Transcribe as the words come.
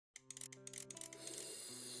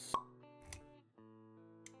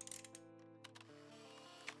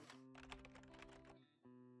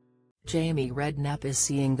Jamie Redknapp is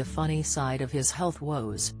seeing the funny side of his health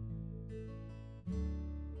woes.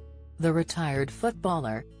 The retired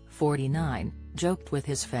footballer, 49, joked with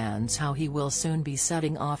his fans how he will soon be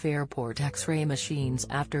setting off airport X-ray machines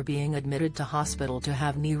after being admitted to hospital to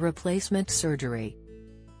have knee replacement surgery.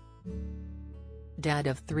 Dad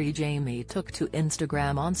of 3 Jamie took to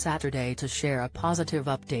Instagram on Saturday to share a positive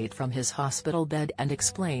update from his hospital bed and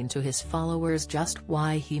explain to his followers just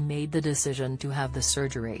why he made the decision to have the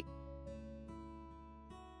surgery.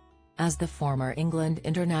 As the former England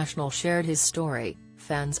international shared his story,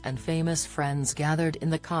 fans and famous friends gathered in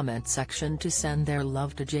the comment section to send their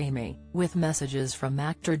love to Jamie, with messages from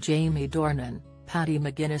actor Jamie Dornan, Paddy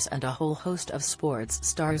McGuinness and a whole host of sports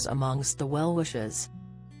stars amongst the well-wishes.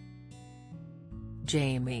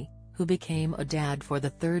 Jamie, who became a dad for the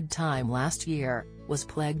 3rd time last year, was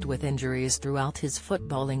plagued with injuries throughout his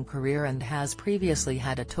footballing career and has previously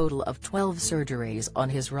had a total of 12 surgeries on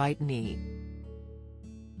his right knee.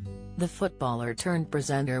 The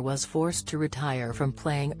footballer-turned-presenter was forced to retire from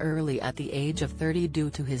playing early at the age of 30 due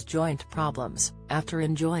to his joint problems, after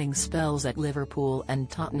enjoying spells at Liverpool and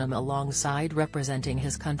Tottenham alongside representing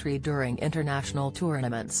his country during international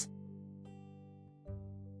tournaments.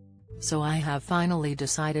 "So I have finally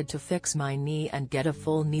decided to fix my knee and get a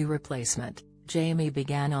full knee replacement," Jamie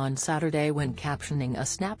began on Saturday when captioning a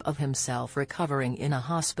snap of himself recovering in a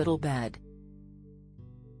hospital bed.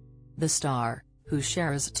 The star, who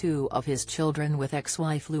shares 2 of his children with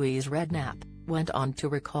ex-wife Louise Redknapp, went on to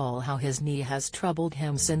recall how his knee has troubled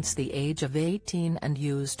him since the age of 18 and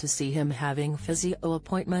used to see him having physio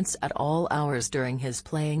appointments at all hours during his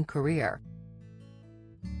playing career.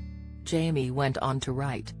 Jamie went on to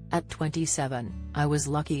write, "At 27, I was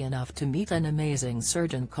lucky enough to meet an amazing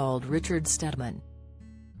surgeon called Richard Stedman.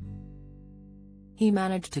 He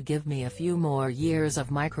managed to give me a few more years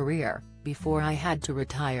of my career, before I had to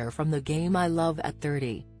retire from the game I love at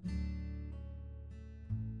 30.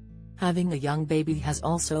 Having a young baby has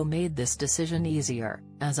also made this decision easier,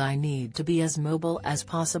 as I need to be as mobile as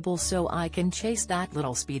possible so I can chase that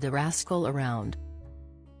little speedy rascal around."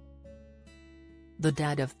 The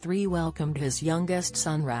dad of 3 welcomed his youngest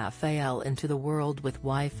son Raphael into the world with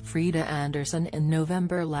wife Frida Anderson in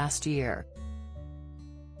November last year.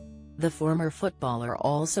 The former footballer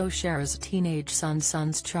also shares teenage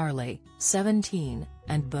sons Charlie, 17,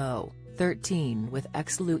 and Beau, 13 with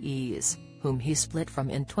ex-Louise, whom he split from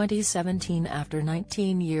in 2017 after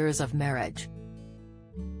 19 years of marriage.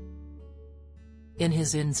 In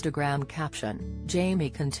his Instagram caption, Jamie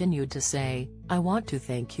continued to say, "I want to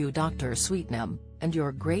thank you Dr. Sweetnam, and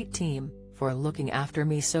your great team, for looking after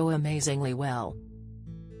me so amazingly well.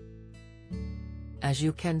 As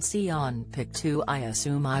you can see on Pic 2, I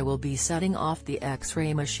assume I will be setting off the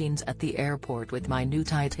X-ray machines at the airport with my new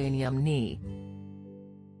titanium knee."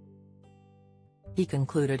 He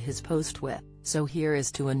concluded his post with, "So here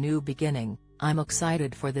is to a new beginning, I'm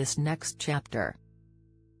excited for this next chapter.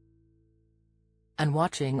 And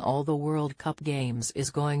watching all the World Cup games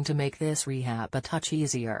is going to make this rehab a touch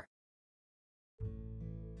easier."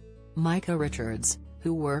 Micah Richards,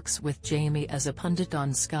 who works with Jamie as a pundit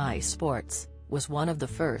on Sky Sports, was one of the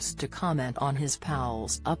first to comment on his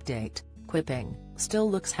pal's update, quipping, "Still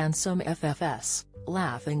looks handsome FFS,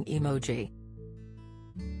 laughing emoji.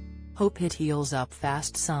 Hope it heals up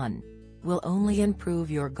fast son. Will only improve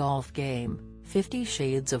your golf game." 50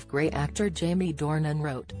 Shades of Grey actor Jamie Dornan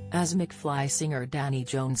wrote, as McFly singer Danny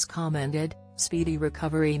Jones commented, "Speedy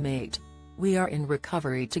recovery mate. We are in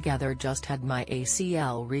recovery together, just had my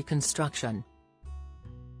ACL reconstruction.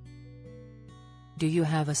 Do you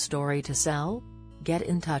have a story to sell? Get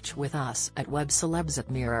in touch with us at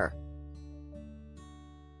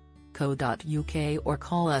webcelebs@mirror.co.uk or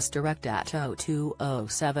call us direct at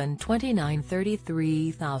 0207 29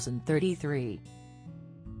 33 033.